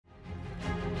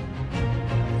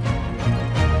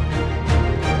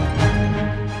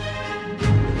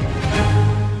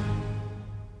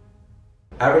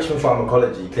At Richmond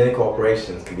Pharmacology, clinical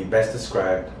operations can be best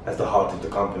described as the heart of the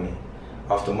company.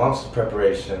 After months of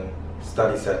preparation,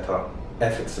 study setup,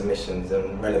 ethics submissions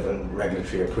and relevant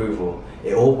regulatory approval,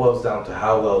 it all boils down to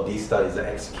how well these studies are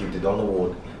executed on the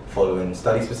ward following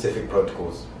study-specific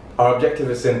protocols. Our objective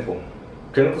is simple.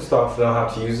 Clinical staff know how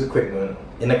to use equipment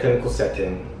in a clinical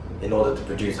setting in order to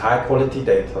produce high-quality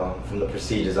data from the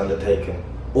procedures undertaken,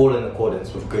 all in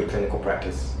accordance with good clinical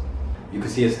practice. You can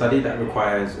see a study that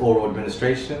requires oral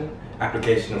administration,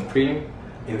 application of cream,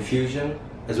 infusion,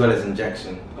 as well as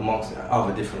injection, amongst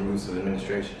other different routes of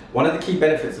administration. One of the key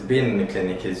benefits of being in the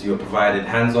clinic is you are provided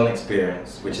hands-on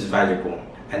experience, which is valuable.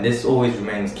 And this always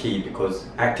remains key because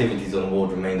activities on the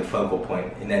ward remain the focal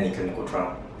point in any clinical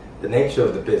trial. The nature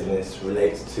of the business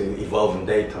relates to evolving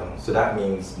data, so that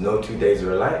means no 2 days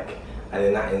are alike, and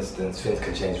in that instance, things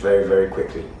can change very, very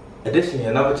quickly. Additionally,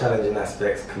 another challenging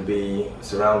aspect can be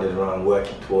surrounded around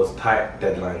working towards tight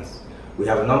deadlines. We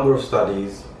have a number of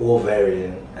studies, all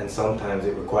varying, and sometimes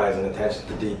it requires an attention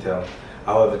to detail.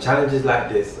 However, challenges like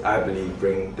this, I believe,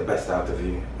 bring the best out of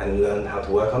you and learn how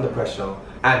to work under pressure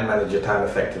and manage your time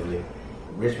effectively.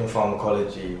 Richmond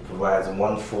Pharmacology provides a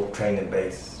wonderful training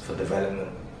base for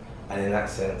development, and in that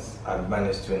sense, I've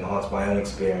managed to enhance my own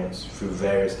experience through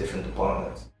various different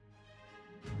departments.